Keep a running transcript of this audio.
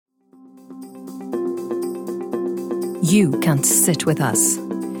You can sit with us.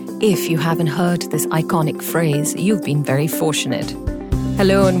 If you haven't heard this iconic phrase, you've been very fortunate.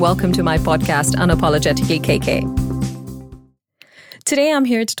 Hello and welcome to my podcast, Unapologetically KK. Today I'm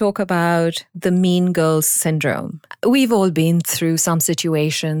here to talk about the mean girls syndrome. We've all been through some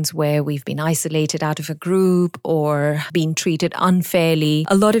situations where we've been isolated out of a group or been treated unfairly.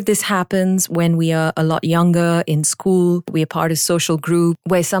 A lot of this happens when we are a lot younger in school. We are part of a social group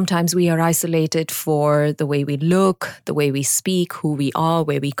where sometimes we are isolated for the way we look, the way we speak, who we are,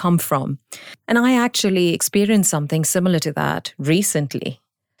 where we come from. And I actually experienced something similar to that recently.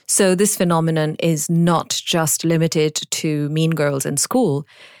 So this phenomenon is not just limited to mean girls in school.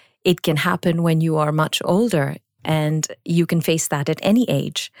 It can happen when you are much older, and you can face that at any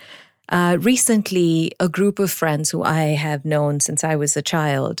age. Recently, a group of friends who I have known since I was a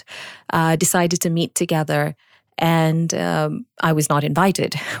child decided to meet together, and I was not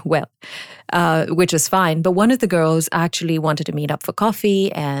invited. Well, which is fine. But one of the girls actually wanted to meet up for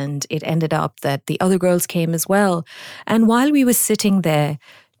coffee, and it ended up that the other girls came as well. And while we were sitting there,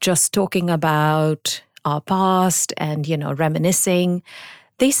 just talking about our past and, reminiscing,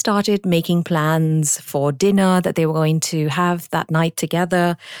 they started making plans for dinner that they were going to have that night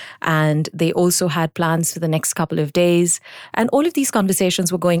together. And they also had plans for the next couple of days. And all of these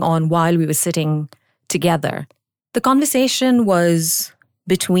conversations were going on while we were sitting together. The conversation was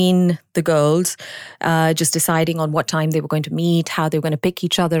between the girls, just deciding on what time they were going to meet, how they were going to pick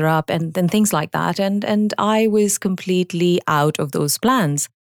each other up, and things like that. And I was completely out of those plans.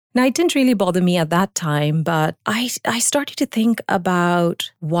 Now, it didn't really bother me at that time, but I started to think about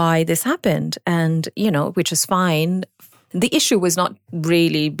why this happened, and, which is fine. The issue was not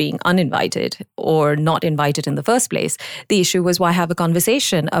really being uninvited or not invited in the first place. The issue was, why have a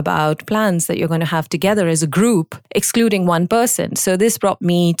conversation about plans that you're going to have together as a group, excluding one person? So this brought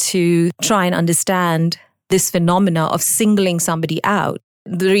me to try and understand this phenomena of singling somebody out.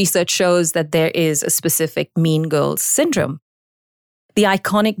 The research shows that there is a specific mean girls syndrome. The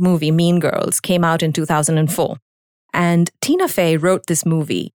iconic movie Mean Girls came out in 2004, and Tina Fey wrote this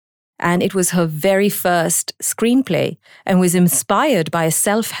movie, and it was her very first screenplay and was inspired by a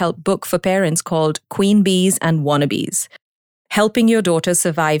self-help book for parents called Queen Bees and Wannabes, helping your daughter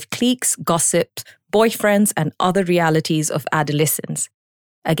survive cliques, gossip, boyfriends, and other realities of adolescence.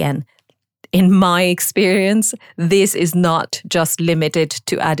 Again, in my experience, this is not just limited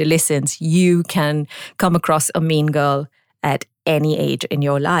to adolescence. You can come across a mean girl at any age in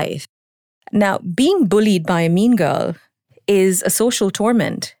your life. Now, being bullied by a mean girl is a social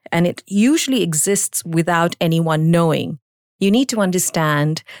torment, and it usually exists without anyone knowing. You need to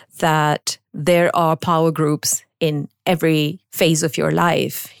understand that there are power groups in every phase of your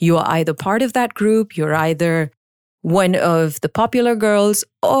life. You are either part of that group, you're either one of the popular girls,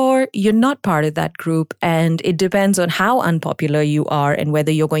 or you're not part of that group, and it depends on how unpopular you are and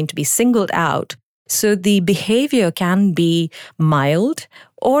whether you're going to be singled out. So the behavior can be mild,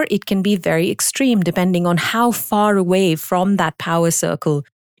 or it can be very extreme depending on how far away from that power circle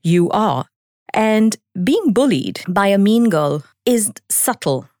you are. And being bullied by a mean girl is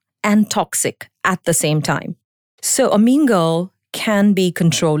subtle and toxic at the same time. So a mean girl can be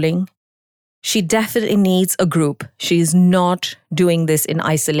controlling. She definitely needs a group. She's not doing this in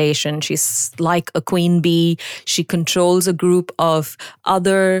isolation. She's like a queen bee. She controls a group of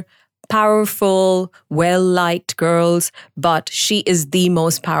other powerful, well-liked girls, but she is the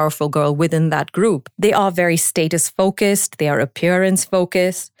most powerful girl within that group. They are very status-focused, they are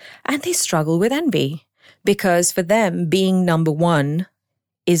appearance-focused, and they struggle with envy because for them, being number one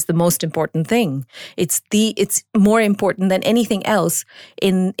is the most important thing. It's more important than anything else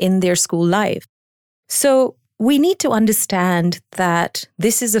in their school life. So we need to understand that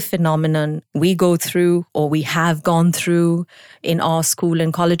this is a phenomenon we go through or we have gone through in our school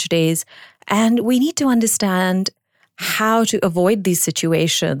and college days, and we need to understand how to avoid these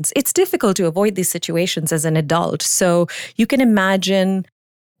situations. It's difficult to avoid these situations as an adult. So you can imagine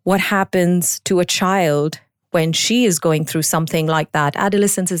what happens to a child when she is going through something like that.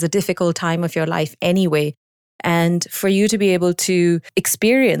 Adolescence is a difficult time of your life anyway. And for you to be able to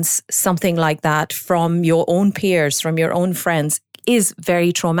experience something like that from your own peers, from your own friends, is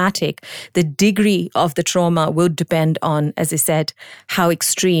very traumatic. The degree of the trauma will depend on, as I said, how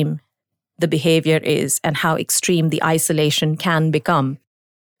extreme the behavior is and how extreme the isolation can become.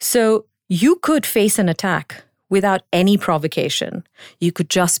 So you could face an attack without any provocation. You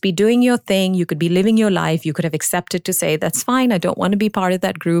could just be doing your thing. You could be living your life. You could have accepted to say, that's fine, I don't want to be part of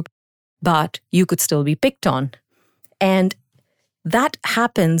that group. But you could still be picked on. And That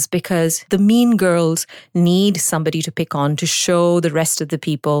happens because the mean girls need somebody to pick on to show the rest of the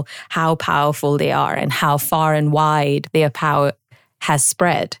people how powerful they are and how far and wide their power has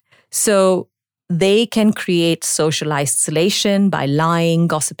spread. So they can create social isolation by lying,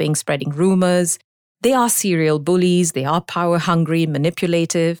 gossiping, spreading rumors. They are serial bullies. They are power hungry,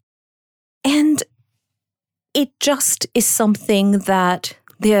 manipulative. And it just is something that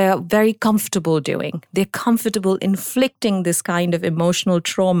they're very comfortable doing. They're comfortable inflicting this kind of emotional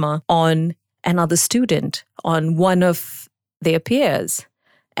trauma on another student, on one of their peers.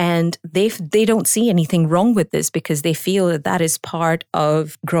 And they don't see anything wrong with this because they feel that that is part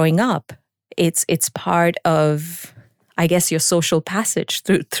of growing up. It's part of, I guess, your social passage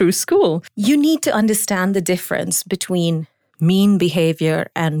through school. You need to understand the difference between mean behavior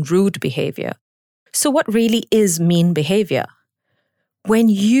and rude behavior. So what really is mean behavior? When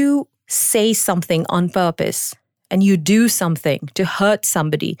you say something on purpose and you do something to hurt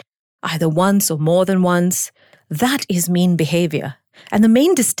somebody, either once or more than once, that is mean behavior. And the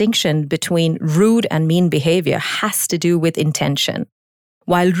main distinction between rude and mean behavior has to do with intention.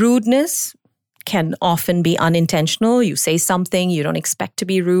 While rudeness can often be unintentional, you say something, you don't expect to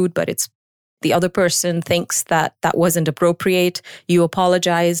be rude, but it's the other person thinks that that wasn't appropriate, you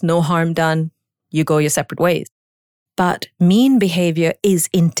apologize, no harm done, you go your separate ways. But mean behavior is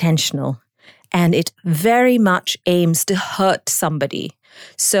intentional and it very much aims to hurt somebody.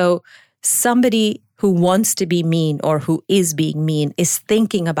 So somebody who wants to be mean or who is being mean is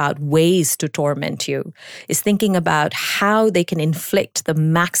thinking about ways to torment you, is thinking about how they can inflict the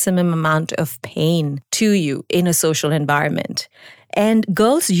maximum amount of pain to you in a social environment. And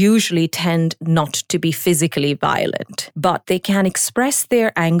girls usually tend not to be physically violent, but they can express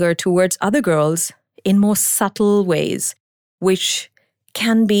their anger towards other girls in more subtle ways, which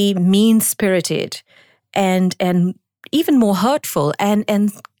can be mean-spirited and even more hurtful and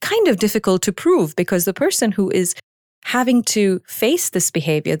kind of difficult to prove because the person who is having to face this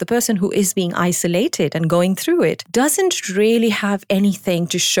behavior, the person who is being isolated and going through it, doesn't really have anything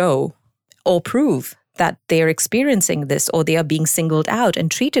to show or prove that they're experiencing this or they are being singled out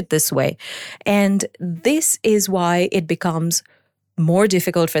and treated this way. And this is why it becomes more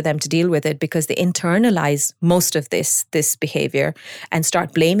difficult for them to deal with it because they internalize most of this behavior and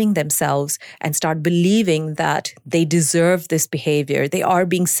start blaming themselves and start believing that they deserve this behavior. They are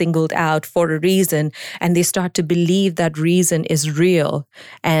being singled out for a reason and they start to believe that reason is real.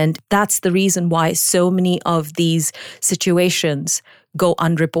 And that's the reason why so many of these situations go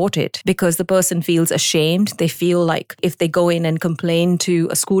unreported because the person feels ashamed. They feel like if they go in and complain to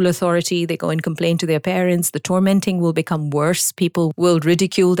a school authority, they go and complain to their parents, the tormenting will become worse. People will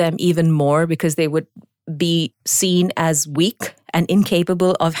ridicule them even more because they would be seen as weak and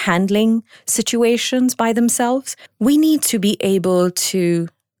incapable of handling situations by themselves. We need to be able to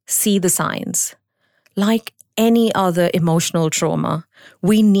see the signs. Like any other emotional trauma,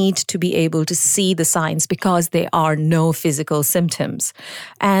 we need to be able to see the signs because there are no physical symptoms.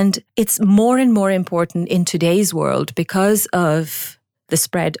 And it's more and more important in today's world because of the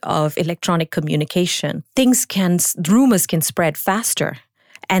spread of electronic communication. Rumors can spread faster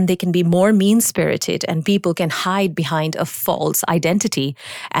and they can be more mean-spirited and people can hide behind a false identity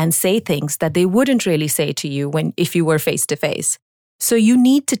and say things that they wouldn't really say to you if you were face-to-face. So you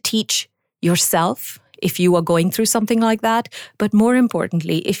need to teach yourself if you are going through something like that. But more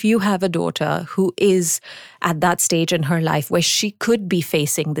importantly, if you have a daughter who is at that stage in her life where she could be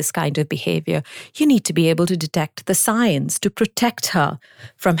facing this kind of behavior, you need to be able to detect the signs to protect her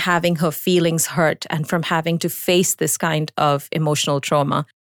from having her feelings hurt and from having to face this kind of emotional trauma.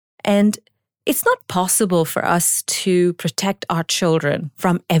 And it's not possible for us to protect our children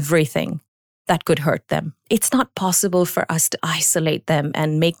from everything that could hurt them. It's not possible for us to isolate them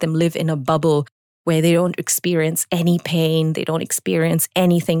and make them live in a bubble where they don't experience any pain, they don't experience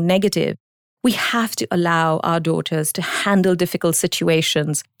anything negative. We have to allow our daughters to handle difficult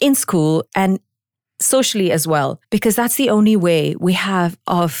situations in school and socially as well, because that's the only way we have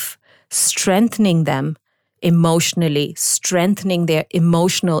of strengthening them emotionally, strengthening their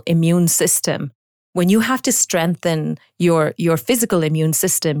emotional immune system. When you have to strengthen your physical immune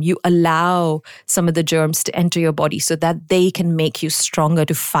system, you allow some of the germs to enter your body so that they can make you stronger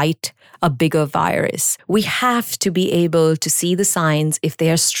to fight a bigger virus. We have to be able to see the signs if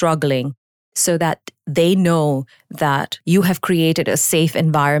they are struggling so that they know that you have created a safe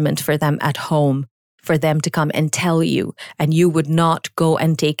environment for them at home, for them to come and tell you, and you would not go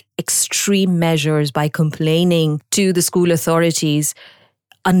and take extreme measures by complaining to the school authorities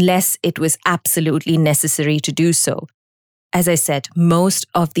unless it was absolutely necessary to do so. as I said, most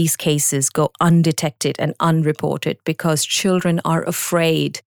of these cases go undetected and unreported because children are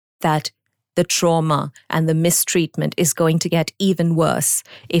afraid that the trauma and the mistreatment is going to get even worse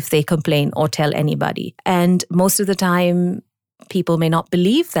if they complain or tell anybody. And most of the time, people may not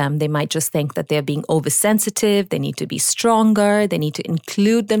believe them. They might just think that they're being oversensitive, they need to be stronger, they need to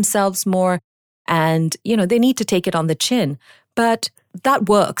include themselves more, and, they need to take it on the chin. But that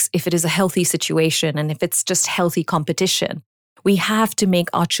works if it is a healthy situation and if it's just healthy competition. We have to make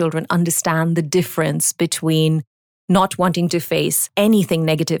our children understand the difference between not wanting to face anything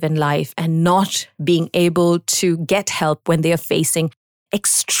negative in life and not being able to get help when they are facing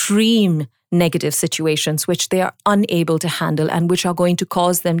extreme negative situations which they are unable to handle and which are going to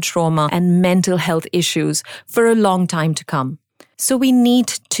cause them trauma and mental health issues for a long time to come. So we need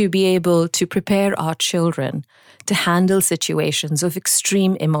to be able to prepare our children to handle situations of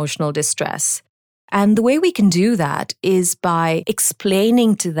extreme emotional distress. And the way we can do that is by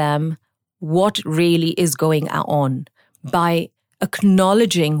explaining to them what really is going on, by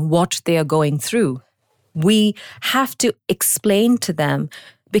acknowledging what they are going through. We have to explain to them,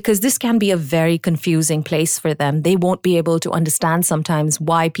 because this can be a very confusing place for them. They won't be able to understand sometimes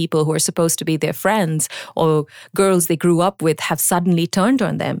why people who are supposed to be their friends or girls they grew up with have suddenly turned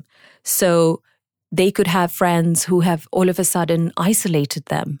on them. So they could have friends who have all of a sudden isolated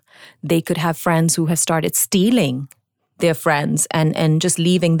them. They could have friends who have started stealing their friends and just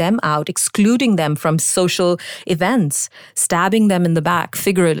leaving them out, excluding them from social events, stabbing them in the back,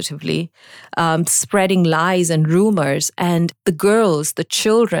 figuratively, spreading lies and rumors. And the girls, the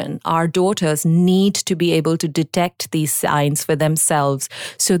children, our daughters need to be able to detect these signs for themselves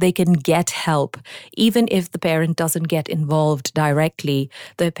so they can get help. Even if the parent doesn't get involved directly,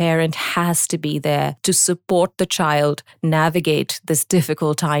 the parent has to be there to support the child navigate this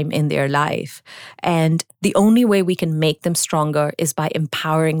difficult time in their life. And the only way we can make them stronger is by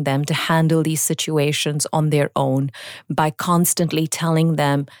empowering them to handle these situations on their own, by constantly telling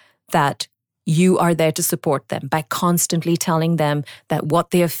them that you are there to support them, by constantly telling them that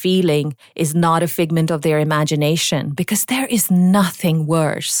what they're feeling is not a figment of their imagination, because there is nothing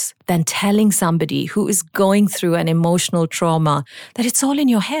worse than telling somebody who is going through an emotional trauma that it's all in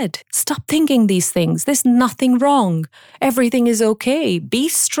your head. Stop thinking these things. There's nothing wrong. Everything is okay. Be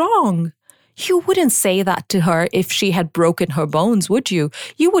strong. You wouldn't say that to her if she had broken her bones, would you?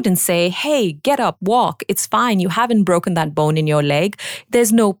 You wouldn't say, hey, get up, walk. It's fine. You haven't broken that bone in your leg.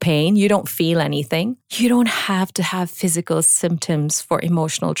 There's no pain. You don't feel anything. You don't have to have physical symptoms for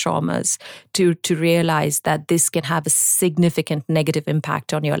emotional traumas to realize that this can have a significant negative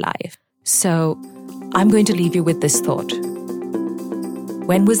impact on your life. So I'm going to leave you with this thought.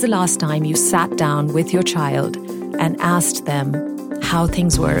 When was the last time you sat down with your child and asked them how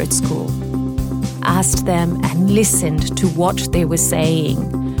things were at school? Asked them and listened to what they were saying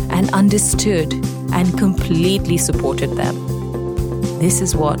and understood and completely supported them. This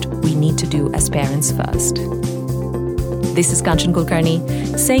is what we need to do as parents first. This is Kanchan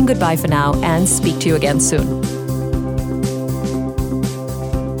Kulkarni saying goodbye for now and speak to you again soon.